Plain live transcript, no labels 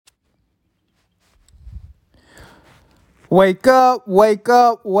Wake up, wake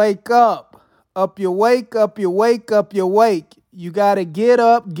up, wake up. Up you wake, up you wake, up you wake. You got to get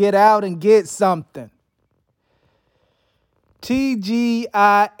up, get out, and get something.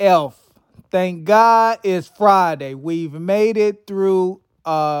 TGIF. Thank God it's Friday. We've made it through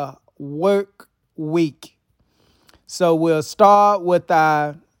a work week. So we'll start with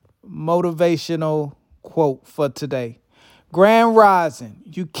our motivational quote for today. Grand Rising,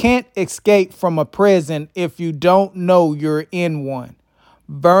 you can't escape from a prison if you don't know you're in one.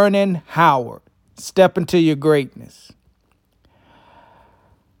 Vernon Howard, step into your greatness.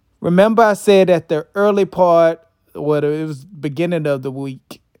 Remember I said at the early part, well, it was beginning of the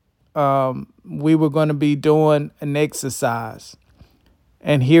week, we were going to be doing an exercise.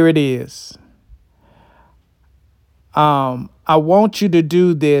 And here it is. I want you to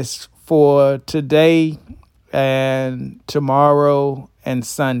do this for today and tomorrow and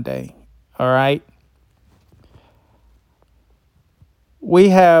Sunday. All right. We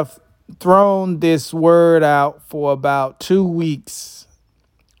have thrown this word out for about 2 weeks.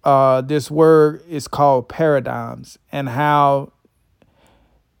 This word is called paradigms. And how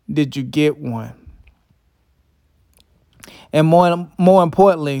did you get one? And more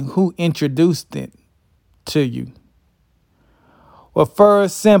importantly, who introduced it to you? Well,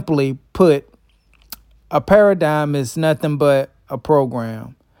 first, simply put, a paradigm is nothing but a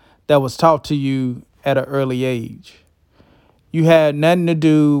program that was taught to you at an early age. You had nothing to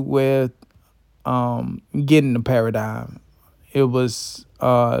do with getting the paradigm. It was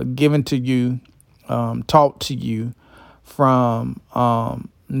given to you, taught to you from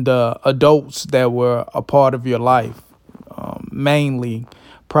the adults that were a part of your life, mainly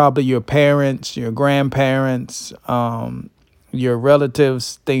probably your parents, your grandparents, your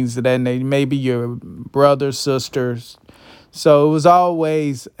relatives, things of that nature, maybe your brothers, sisters. So it was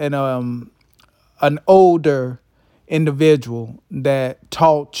always an older individual that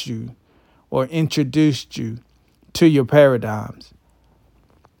taught you or introduced you to your paradigms.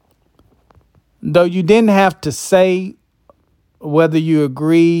 Though you didn't have to say whether you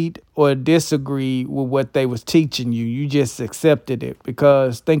agreed or disagreed with what they was teaching you, you just accepted it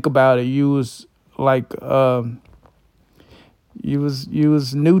because think about it, you was like you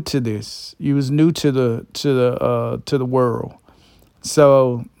was new to this. You was new to the world.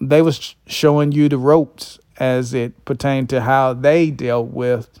 So they was showing you the ropes as it pertained to how they dealt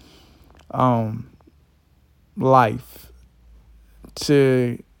with life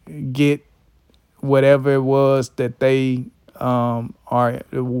to get whatever it was that they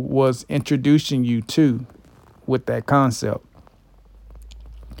was introducing you to with that concept.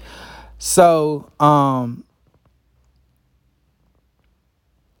 So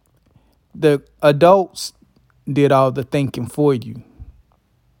the adults did all the thinking for you.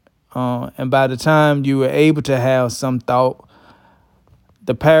 And by the time you were able to have some thought,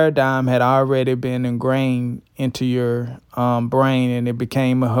 the paradigm had already been ingrained into your brain, and it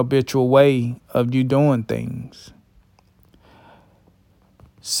became a habitual way of you doing things.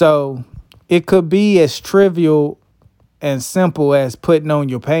 So it could be as trivial and simple as putting on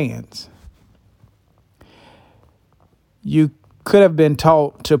your pants. You could have been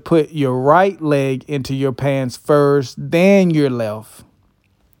taught to put your right leg into your pants first, then your left.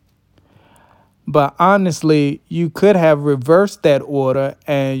 But honestly, you could have reversed that order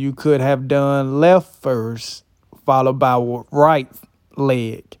and you could have done left first, followed by right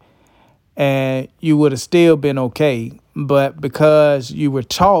leg. And you would have still been okay. But because you were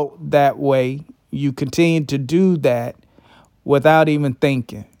taught that way, you continued to do that without even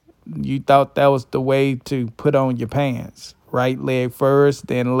thinking. You thought that was the way to put on your pants. Right leg first,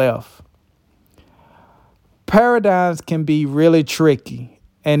 then left. Paradigms can be really tricky.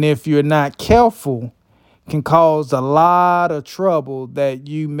 And if you're not careful, can cause a lot of trouble that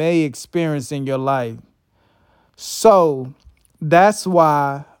you may experience in your life. So that's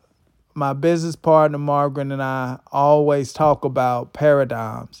why my business partner, Margaret, and I always talk about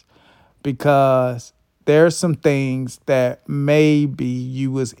paradigms, because there are some things that maybe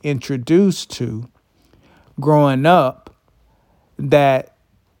you was introduced to growing up that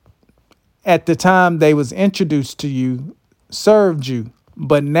at the time they was introduced to you served you.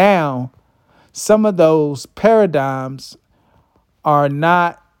 But now some of those paradigms are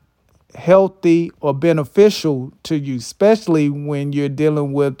not healthy or beneficial to you, especially when you're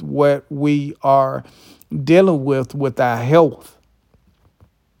dealing with what we are dealing with our health.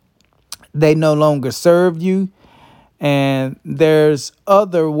 They no longer serve you. And there's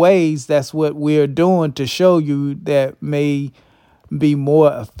other ways that's what we're doing to show you that may be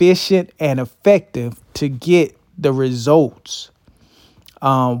more efficient and effective to get the results.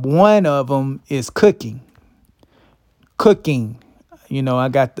 One of them is cooking. cooking. I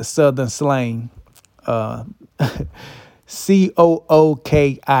got the southern slang. Uh,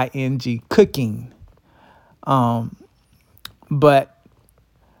 COOKING, cooking. Um, but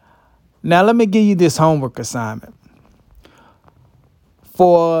now let me give you this homework assignment.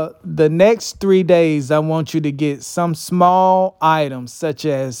 For the next 3 days, I want you to get some small items such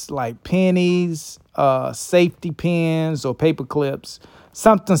as like pennies, safety pins, or paper clips,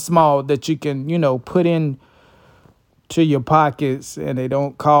 something small that you can, put in to your pockets and they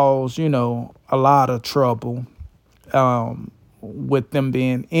don't cause, a lot of trouble with them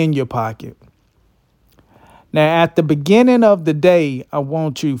being in your pocket. Now, at the beginning of the day, I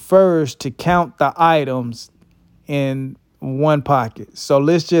want you first to count the items in one pocket. So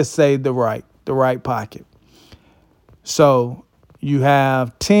let's just say the right pocket. So you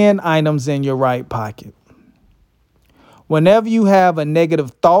have 10 items in your right pocket. Whenever you have a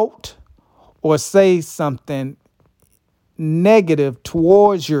negative thought or say something negative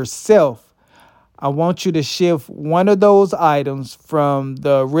towards yourself, I want you to shift one of those items from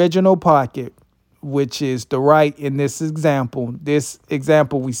the original pocket, which is the right in this example. This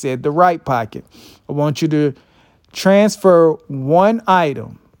example, we said the right pocket. I want you to transfer one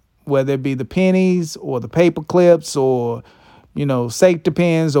item, whether it be the pennies or the paper clips or, safety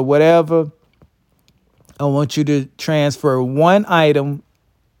pins or whatever. I want you to transfer one item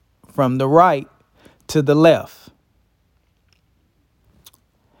from the right to the left.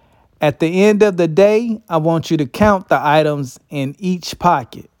 At the end of the day, I want you to count the items in each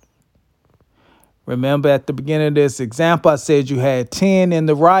pocket. Remember at the beginning of this example, I said you had 10 in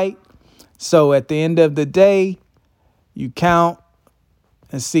the right. So at the end of the day, you count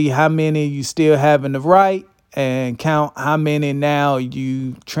and see how many you still have in the right and count how many now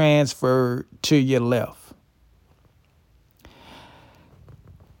you transfer to your left.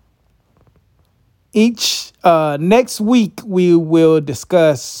 Next week, we will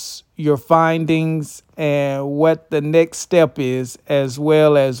discuss your findings and what the next step is, as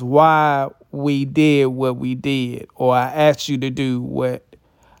well as why we did what we did, or I asked you to do what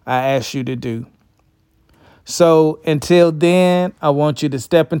I asked you to do. So until then, I want you to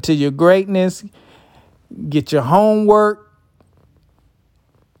step into your greatness, get your homework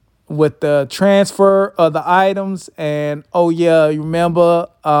with the transfer of the items. And you remember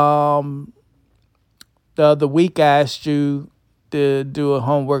the other week I asked you to do a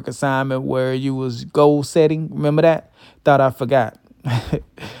homework assignment where you was goal setting. Remember that? Thought I forgot.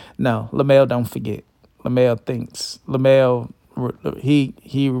 No, Lamel don't forget. Lamel thinks. Lamel,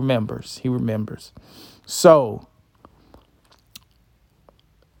 he remembers. He remembers. So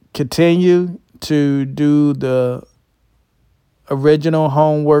continue to do the original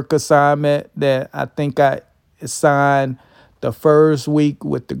homework assignment that I think I assigned the first week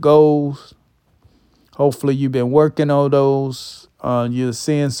with the goals. Hopefully you've been working on those. You're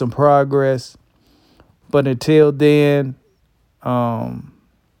seeing some progress. But until then, I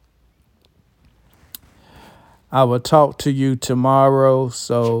will talk to you tomorrow.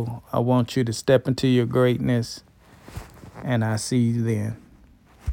 So I want you to step into your greatness. And I see you then.